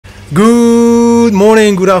Good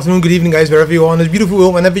morning, good afternoon, good evening guys, wherever you are on this beautiful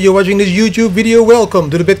world, whenever you're watching this YouTube video. Welcome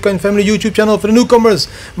to the Bitcoin Family YouTube channel for the newcomers.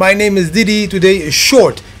 My name is Didi. Today a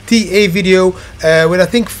short TA video with I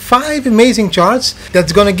think 5 amazing charts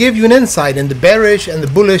that's gonna give you an insight in the bearish and the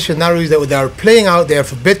bullish scenarios that are playing out there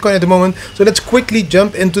for Bitcoin at the moment. So let's quickly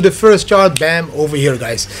jump into the first chart. Bam, over here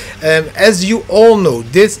guys. As you all know,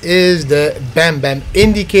 this is the Bam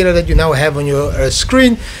indicator that you now have on your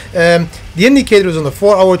screen. The indicator is on the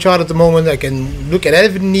 4-hour chart at the moment. I can look at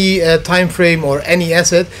any time frame or any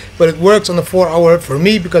asset, but it works on the 4-hour for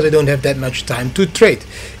me because I don't have that much time to trade.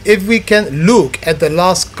 If we can look at the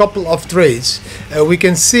last couple of trades, we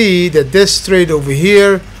can see that this trade over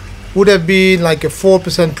here would have been like a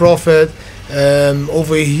 4% profit.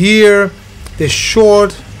 Over here, the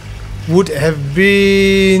short would have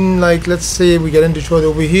been like, let's say we get into short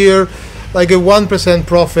over here, like a 1%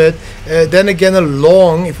 profit. Then again, a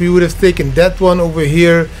long, if we would have taken that one over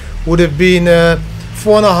here, would have been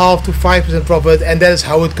 4.5 to 5% profit, and that is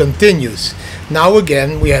how it continues. Now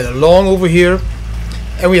again, we had a long over here,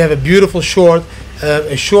 and we have a beautiful short,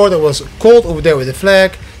 a short that was called over there with a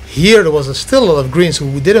flag. Here there was still a lot of green, so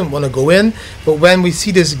we didn't want to go in. But when we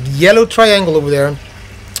see this yellow triangle over there,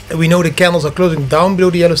 we know the candles are closing down below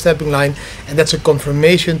the yellow stepping line, and that's a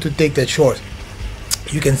confirmation to take that short.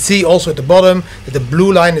 You can see also at the bottom that the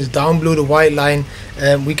blue line is down below the white line.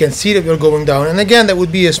 We can see that we're going down, and again that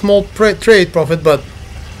would be a small trade profit, but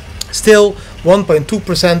still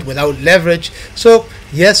 1.2% without leverage. So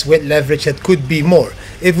yes, with leverage that could be more.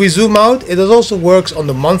 If we zoom out, it also works on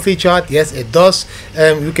the monthly chart. Yes, it does.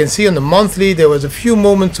 You can see on the monthly there was a few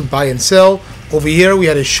moments to buy and sell. Over here we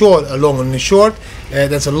had a short, a long and a short.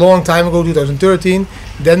 That's a long time ago, 2013.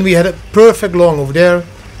 Then we had a perfect long over there,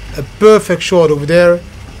 a perfect short over there,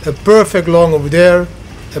 a perfect long over there,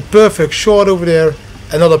 a perfect short over there,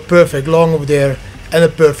 another perfect long over there, and a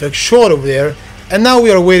perfect short over there. And now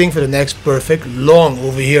we are waiting for the next perfect long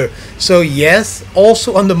over here. So yes,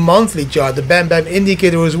 also on the monthly chart, the Bam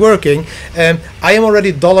indicator is working. I am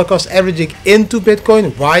already dollar cost averaging into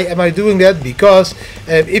Bitcoin. Why am I doing that? Because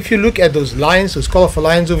if you look at those lines, those colorful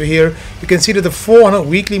lines over here, you can see that the 400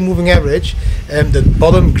 weekly moving average, the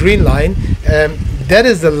bottom green line, that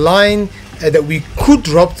is the line that we could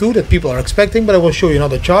drop to, that people are expecting, but I will show you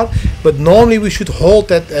another chart. But normally we should hold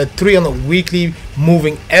that 300 weekly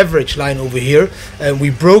moving average line over here, and we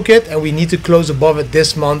broke it, and we need to close above it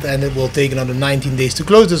this month, and it will take another 19 days to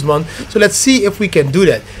close this month. So let's see if we can do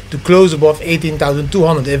that, to close above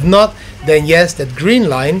 18,200. If not, then yes, that green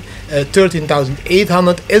line,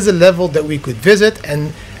 13,800, is a level that we could visit,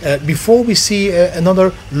 and before we see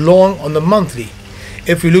another long on the monthly.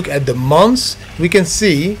 If we look at the months, we can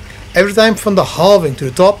see every time from the halving to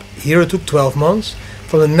the top, here it took 12 months.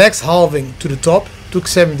 From the next halving to the top, took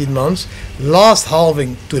 17 months. Last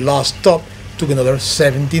halving to last top took another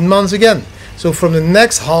 17 months again. So from the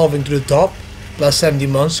next halving to the top, plus 17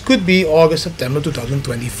 months, could be August, September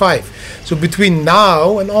 2025. So between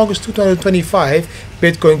now and August 2025,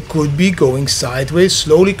 Bitcoin could be going sideways,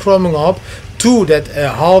 slowly crumbling up to that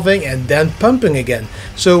halving and then pumping again.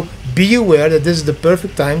 So be aware that this is the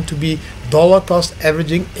perfect time to be dollar cost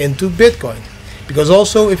averaging into Bitcoin, because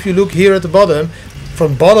also if you look here at the bottom,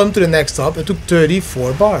 from bottom to the next top, it took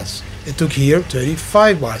 34 bars. It took here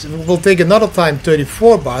 35 bars. If it will take another time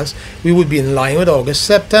 34 bars, we would be in line with August,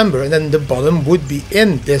 September, and then the bottom would be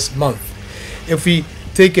in this month. If we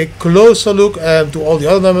take a closer look to all the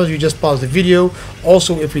other numbers, you just paused the video.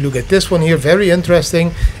 Also, if we look at this one here, very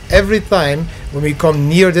interesting. Every time when we come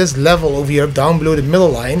near this level over here, down below the middle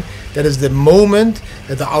line, that is the moment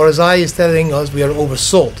that the RSI is telling us we are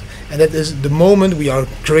oversold. And that is the moment we are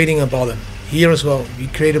creating a bottom. Here as well, we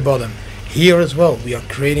create a bottom. Here as well, we are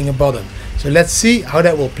creating a bottom. So let's see how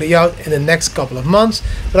that will play out in the next couple of months.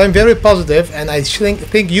 But I'm very positive, and I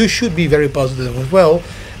think you should be very positive as well.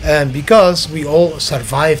 Because we all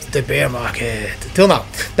survived the bear market till now.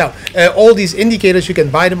 Now, all these indicators, you can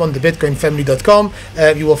buy them on the bitcoinfamily.com.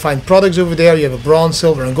 You will find products over there. You have a bronze,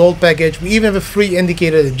 silver, and gold package. We even have a free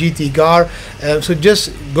indicator, the GT GAR. So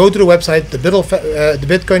just go to the website, the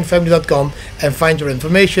bitcoinfamily.com, and find your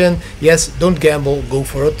information. Yes, don't gamble. Go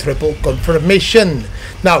for a triple confirmation.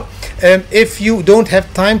 Now, if you don't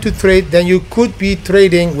have time to trade, then you could be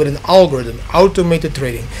trading with an algorithm, automated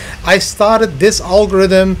trading. I started this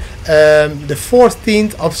algorithm the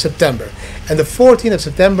 14th of September, and the 14th of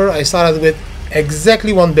September I started with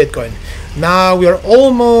exactly 1 Bitcoin. Now we are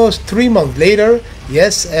almost 3 months later.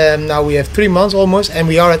 Yes, now we have 3 months almost, and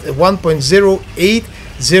we are at 1.080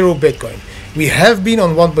 Bitcoin. We have been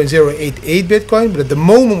on 1.088 Bitcoin, but at the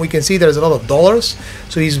moment we can see there's a lot of dollars,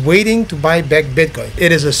 so he's waiting to buy back Bitcoin.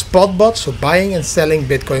 It is a spot bot, so buying and selling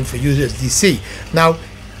Bitcoin for USDC. Now,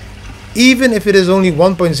 even if it is only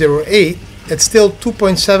 1.08, it's still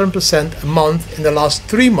 2.7% a month in the last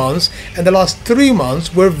 3 months, and the last 3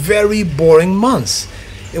 months were very boring months.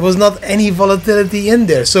 There was not any volatility in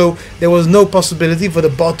there, so there was no possibility for the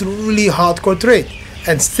bot to really hardcore trade.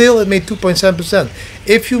 And still it made 2.7%.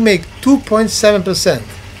 If you make 2.7%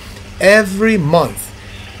 every month,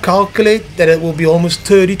 calculate that it will be almost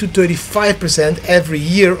 30 to 35% every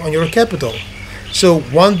year on your capital. So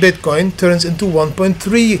 1 Bitcoin turns into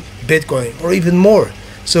 1.3 Bitcoin or even more.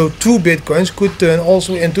 So 2 Bitcoins could turn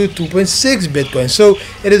also into 2.6 Bitcoins. So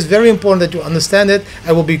it is very important that you understand it.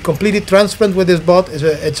 I will be completely transparent with this bot.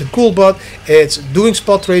 It's a cool bot. It's doing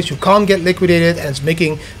spot trades. You can't get liquidated, and it's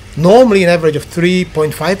making normally an average of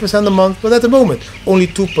 3.5% a month, but at the moment only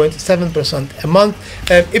 2.7% a month.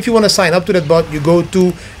 If you want to sign up to that bot, you go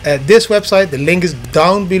to this website. The link is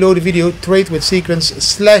down below the video,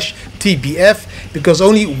 TradeWithSequence/TBF, because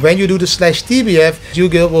only when you do the /TBF you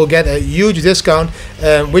will get a huge discount,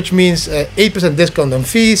 which means 8% discount on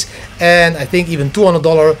fees, and I think even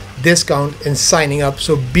 $200 discount in signing up.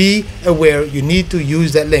 So be aware, you need to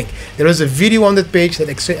use that link. There is a video on that page that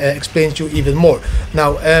explains you even more.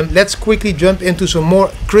 Now let's quickly jump into some more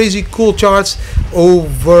crazy cool charts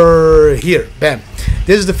over here. Bam,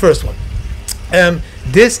 this is the first one.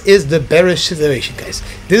 This is the bearish situation, guys.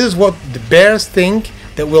 This is what the bears think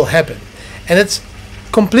that will happen, and it's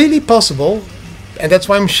completely possible, and that's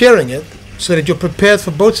why I'm sharing it, so that you're prepared for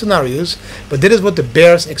both scenarios. But this is what the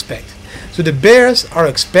bears expect. So the bears are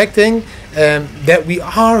expecting that we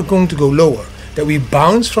are going to go lower, that we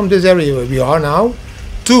bounce from this area where we are now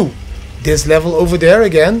to this level over there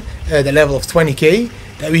again, the level of 20k,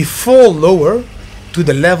 that we fall lower to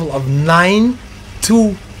the level of 9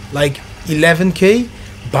 to like 11k,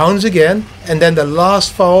 bounce again, and then the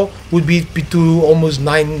last fall would be to almost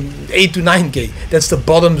 8 to 9k. That's the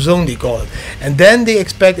bottom zone, they call it. And then they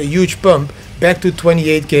expect a huge pump back to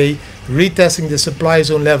 28k, retesting the supply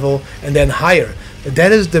zone level, and then higher.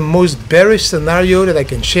 That is the most bearish scenario that I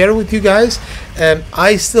can share with you guys.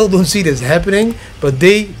 I still don't see this happening, but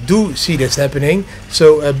they do see this happening.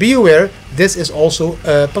 So be aware, this is also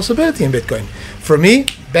a possibility in Bitcoin. For me,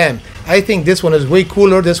 bam, I think this one is way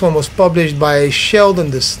cooler. This one was published by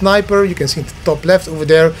Sheldon the Sniper. You can see at the top left over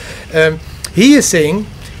there. He is saying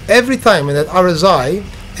every time when that RSI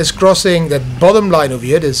is crossing that bottom line over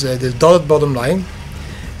here, this dotted bottom line,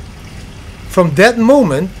 from that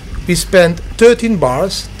moment we spend 13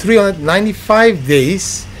 bars, 395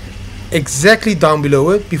 days exactly down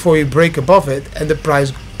below it before we break above it, and the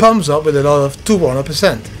price pumps up with a lot of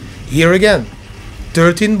 200%. Here again,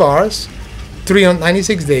 13 bars,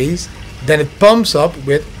 396 days, then it pumps up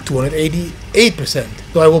with 288%.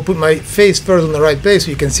 So I will put my face first on the right place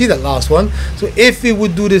so you can see that last one. So if we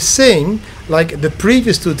would do the same like the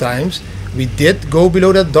previous 2 times, we did go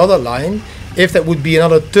below that dotted line. If that would be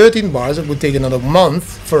another 13 bars, it would take another month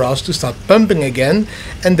for us to start pumping again,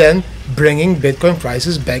 and then bringing Bitcoin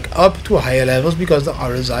prices back up to higher levels, because the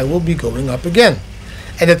RSI will be going up again.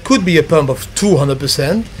 And it could be a pump of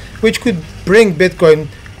 200%, which could bring Bitcoin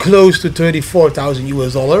close to 34,000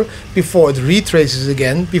 US dollar before it retraces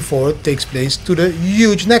again, before it takes place to the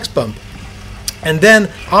huge next pump. And then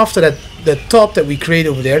after that, the top that we create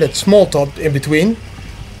over there, that small top in between,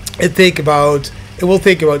 it will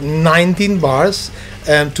take about 19 bars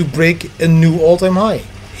to break a new all-time high.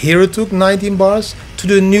 Here it took 19 bars to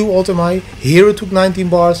the new all-time high. Here it took 19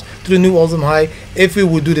 bars to the new all-time high. If we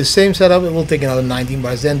would do the same setup, it will take another 19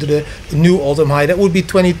 bars then to the new all-time high. That would be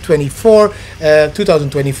 2024,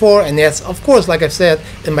 and that's, of course, like I said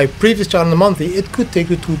in my previous chart on the monthly, it could take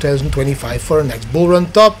to 2025 for a next bull run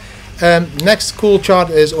top. Next cool chart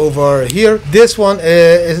is over here. This one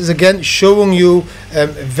is again showing you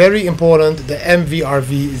very important, the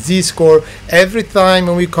MVRV Z-score. Every time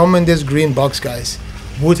when we come in this green box, guys,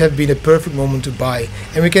 would have been a perfect moment to buy,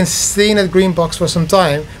 and we can stay in that green box for some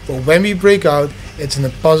time, but when we break out, it's in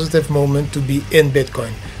a positive moment to be in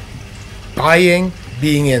Bitcoin. Buying,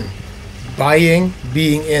 being in, buying,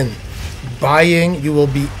 being in, buying, you will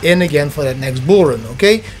be in again for that next bull run.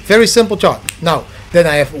 Okay, very simple chart. Now then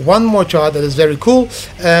I have one more chart that is very cool,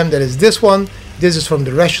 that is this one. This is from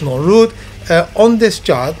the rational root. On this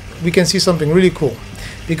chart we can see something really cool,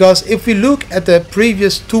 because if we look at the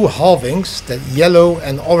previous 2 halvings, that yellow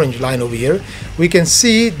and orange line over here, we can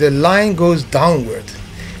see the line goes downward,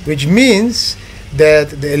 which means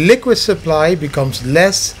that the liquid supply becomes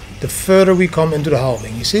less the further we come into the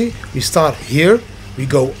halving. You see, we start here, we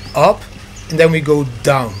go up, and then we go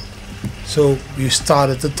down. So we start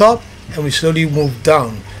at the top and we slowly move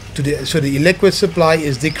down to the, so the illiquid supply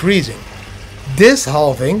is decreasing. This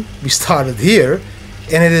halving, we started here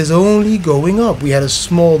and it is only going up. We had a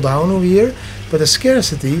small down over here, but the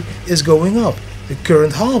scarcity is going up. The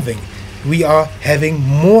current halving, we are having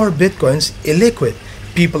more bitcoins illiquid.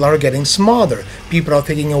 People are getting smarter. People are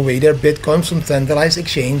taking away their bitcoins from centralized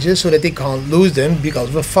exchanges so that they can't lose them because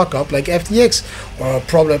of a fuck up like FTX or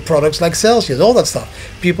products like Celsius, all that stuff.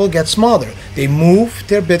 People get smarter. They move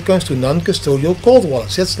their bitcoins to non-custodial cold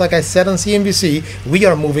wallets. Just like I said on CNBC, we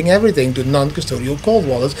are moving everything to non-custodial cold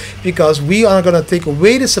wallets because we are going to take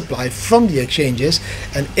away the supply from the exchanges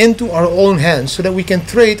and into our own hands so that we can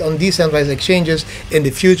trade on decentralized exchanges in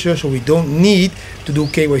the future, so we don't need to do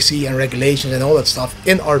KYC and regulations and all that stuff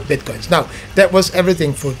in our bitcoins. Now, that was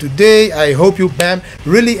everything for today. I hope you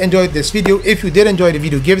really enjoyed this video. If you did enjoy the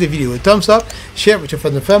video, give the video a thumbs up, share it with your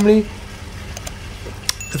friends and family,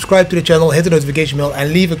 subscribe to the channel, hit the notification bell,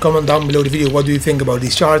 and leave a comment down below the video. What do you think about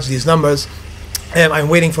these charts, these numbers? I'm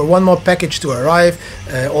waiting for one more package to arrive,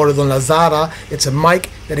 ordered on Lazada. It's a mic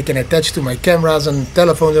that I can attach to my cameras and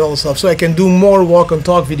telephones and all that stuff, so I can do more walk and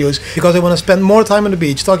talk videos, because I want to spend more time on the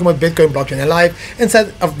beach talking about Bitcoin, blockchain and life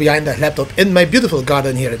instead of behind that laptop in my beautiful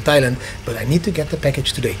garden here in Thailand. But I need to get the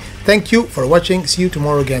package today. Thank you for watching. See you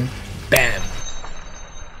tomorrow again.